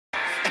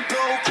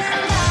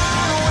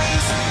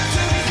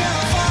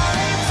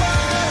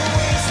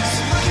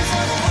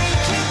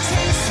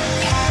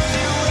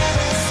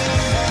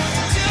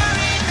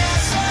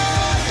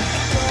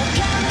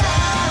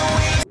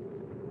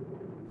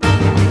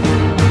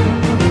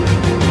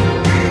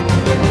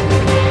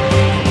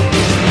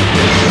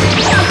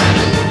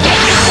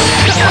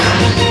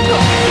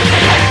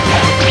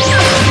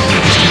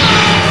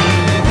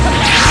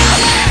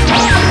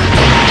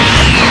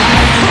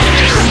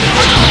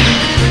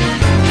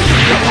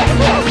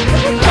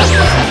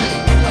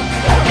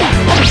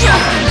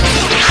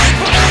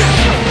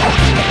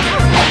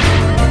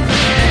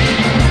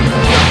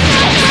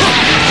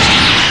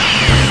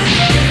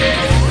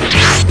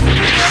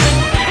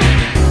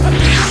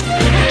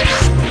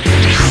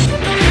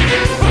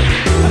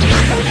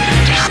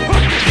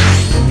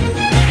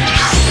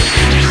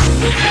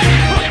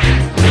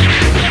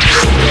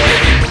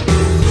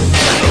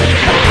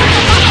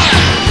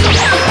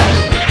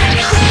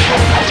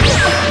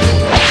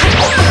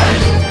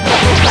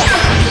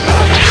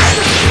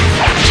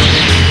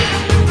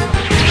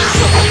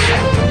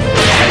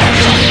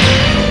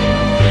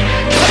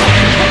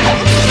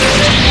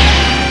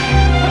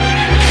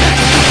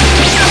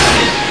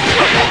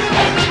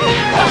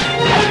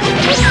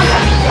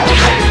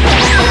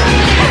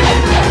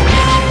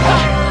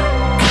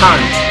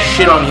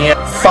shit on here.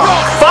 Fuck.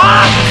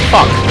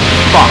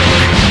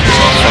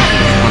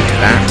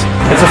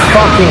 It's a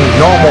fucking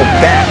normal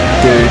bat,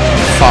 dude.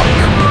 Fuck.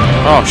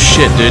 Oh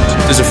shit, dude.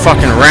 There's a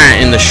fucking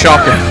rat in the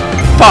shotgun.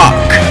 Fuck.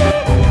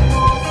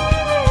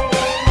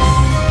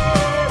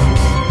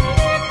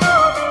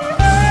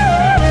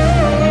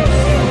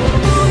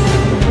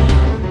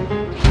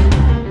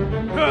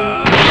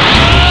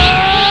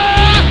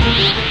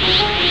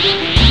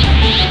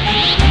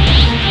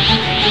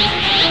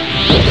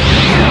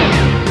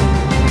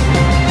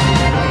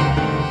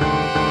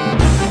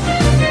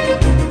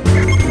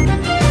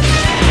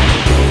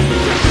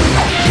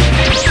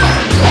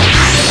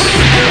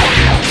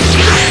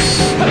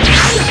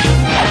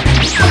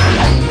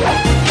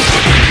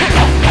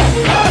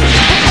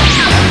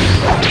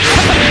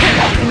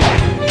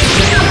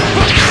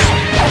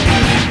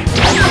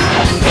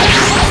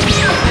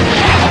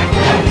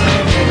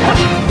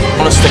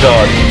 Honest to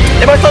God.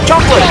 They both got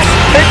chocolates.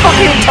 They're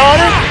fucking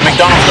retarded.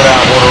 McDonald's got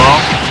our order wrong.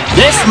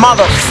 This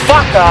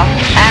motherfucker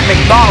at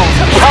McDonald's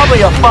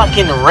probably a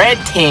fucking red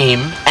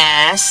team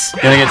ass.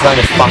 You wanna get telling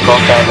to fuck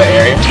off out of the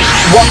area?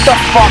 What the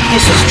fuck?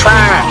 This is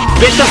trash.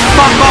 Get the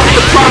fuck off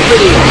the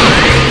property.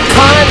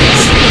 Cunt.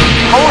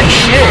 Holy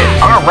shit.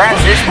 I'm gonna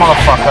razz this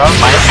motherfucker.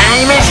 My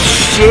aim is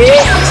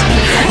shit.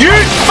 You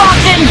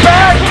fucking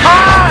bad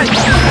cunt.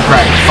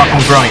 Great.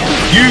 Fucking brilliant.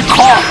 You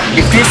cop.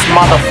 If this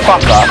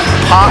motherfucker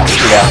parks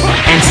here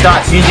and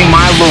starts using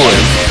my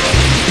lures,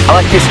 I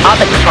like this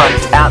other cunt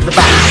out the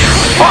back.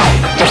 Fuck.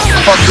 This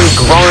fucking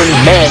grown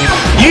men.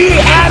 You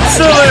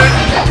absolute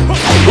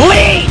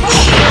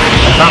leech!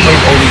 I can't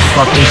believe all these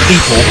fucking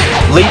people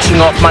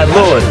leeching off my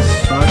lures.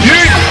 You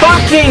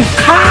fucking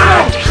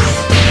cunt!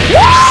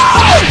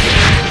 Woo!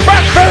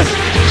 Breakfast!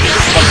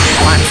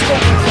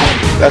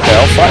 Okay,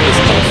 I'll fight this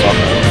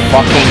motherfucker.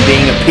 Fucking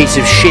being a piece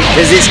of shit,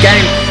 because this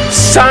game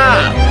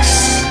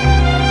sucks!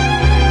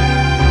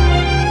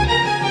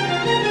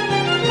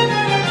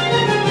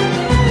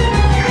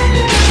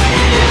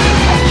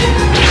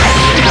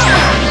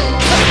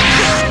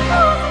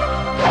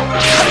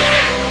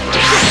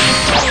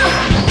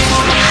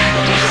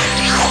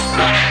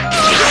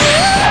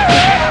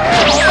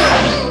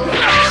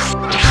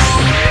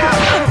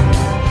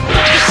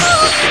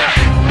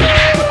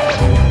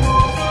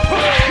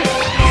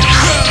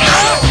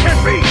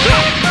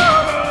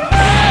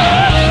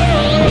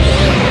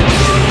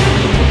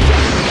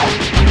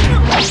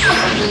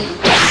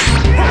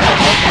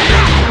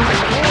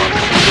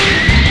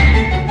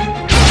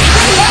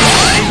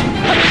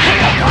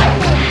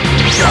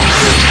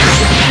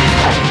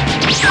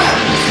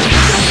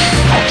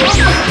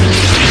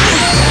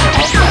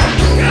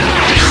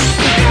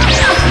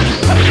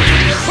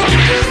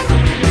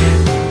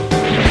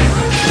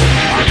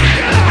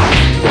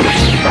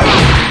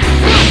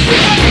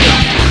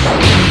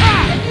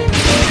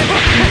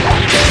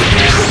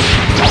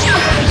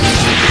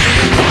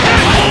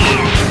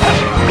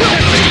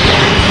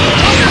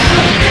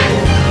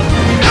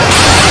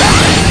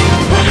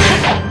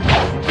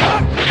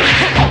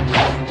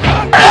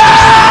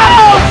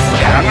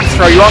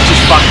 Throw you off this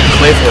fucking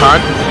cliff,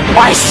 cunt.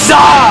 I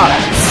suck!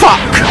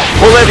 Fuck!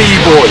 What level are you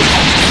boys?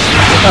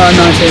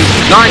 19.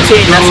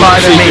 19, that's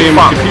right, that's me.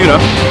 Fuck. Computer.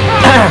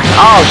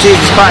 Oh,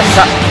 Jesus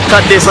Christ.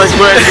 Cut this, let's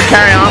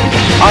carry on.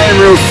 I am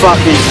real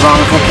fucking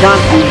drunk. I can't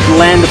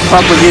land a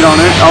proper hit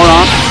on it. Hold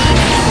on.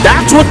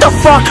 That's what the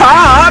fuck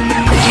up!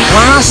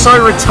 Wow,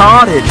 so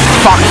retarded.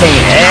 Fucking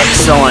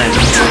excellent.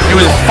 It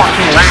was a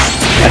fucking rat.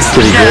 That's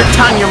pretty good.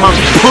 Tongue your mum's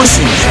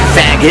pussy,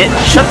 faggot.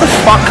 Shut the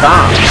fuck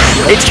up.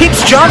 It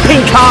keeps jumping,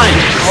 cunt.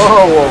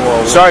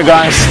 Whoa. Sorry,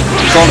 guys.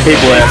 It's all the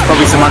people there. It's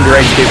probably some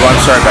underage people. I'm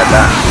sorry about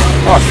that.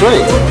 Oh,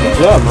 sweet. Good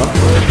job, man.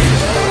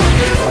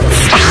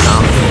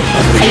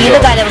 Are you the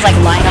guy that was like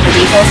lying on the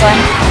default sign?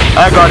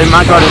 I got him.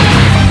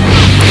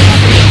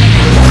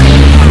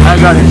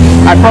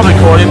 I probably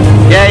caught him.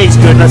 Yeah, he's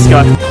good. Let's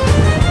go.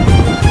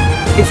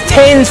 It's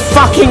 10's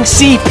fucking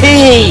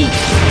CP.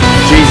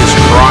 Jesus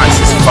Christ,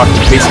 this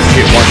fucking piece of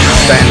shit wants to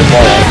stay in the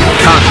ball.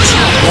 Cunt.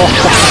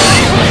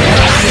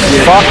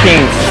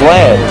 Fucking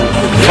fled.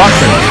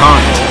 Fucking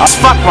cunt.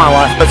 Fuck my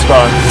life, let's go.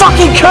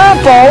 Fucking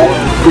curveball!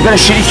 We're gonna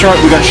shit his throat,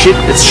 we're gonna shit.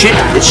 It's shit.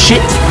 Good,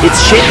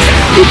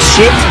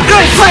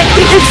 Fred,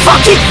 it's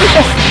fucking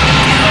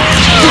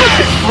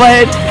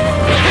fled.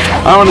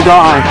 I wanna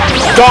die.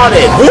 Got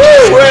it. Woo!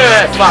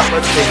 Fuck,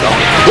 let's keep going.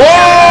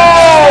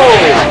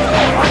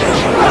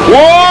 Whoa!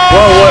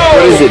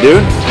 What is it,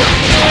 dude?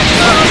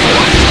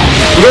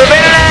 You're a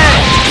minute!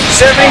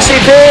 70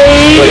 CP!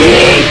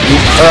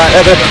 Alright,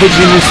 I'm gonna put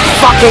you in this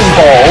fucking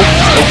ball.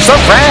 Stop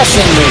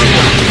harassing me!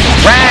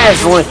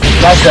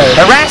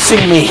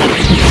 Harassing me!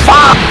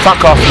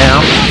 Fuck off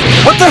now.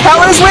 What the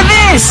hell is with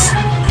this?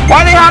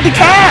 Why are they hard to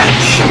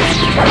catch?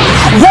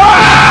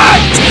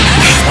 What?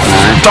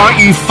 Don't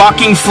you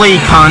fucking flee,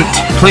 cunt.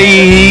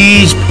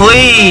 Please.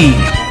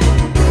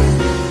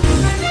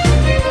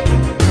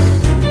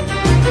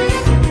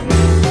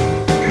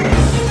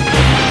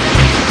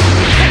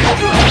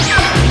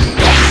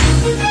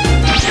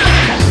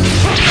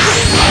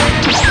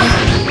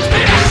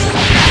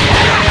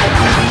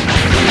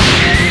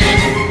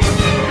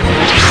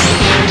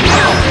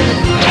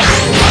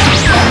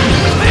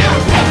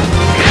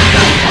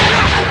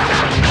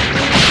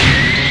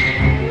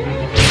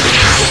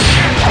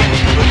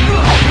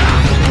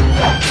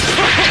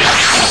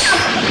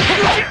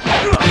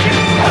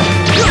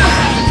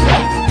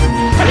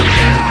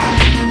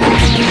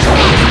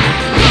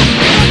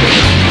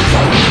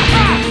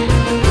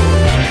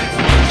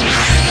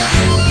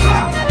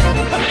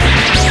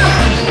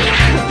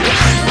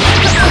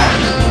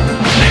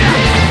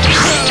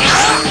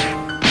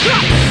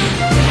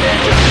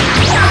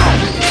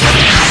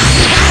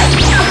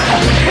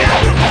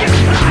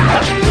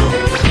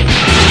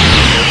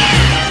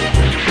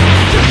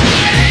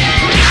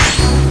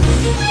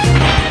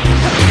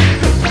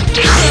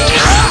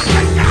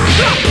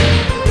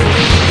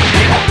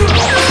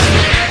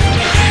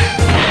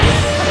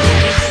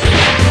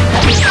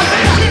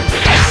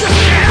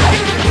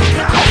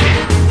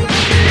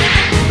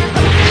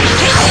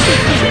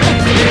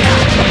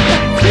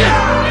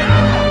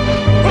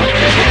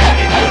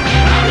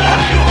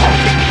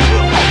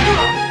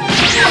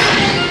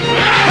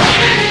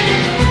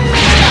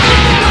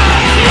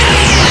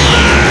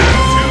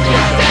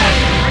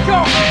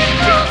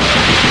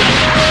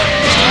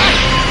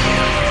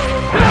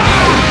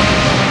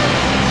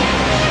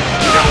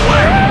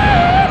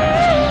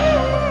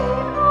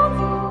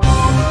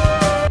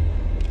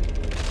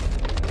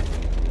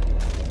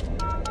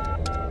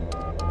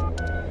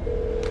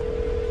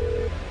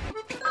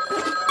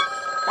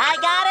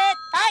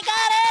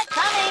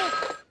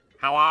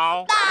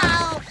 Hello?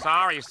 No!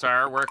 Sorry,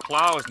 sir, we're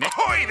closed.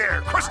 Ahoy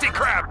there, Krusty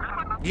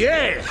Krab!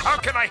 Yes. How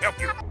can I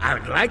help you? I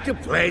would like to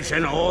place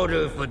an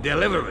order for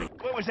delivery.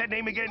 What was that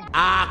name again?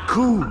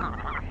 Aku.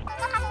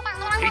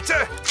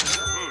 Pizza?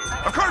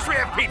 Of course we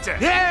have pizza!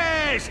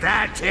 Yes,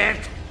 that's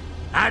it.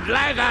 I'd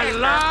like a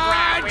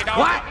large...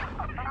 What?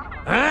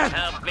 Huh?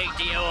 How big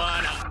do you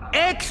want 'em?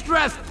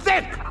 Extra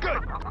thick.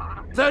 Good.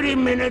 30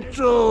 minutes,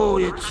 oh,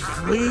 it's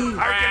free.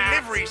 Our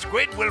delivery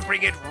squid will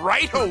bring it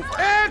right over.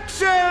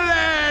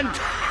 Excellent!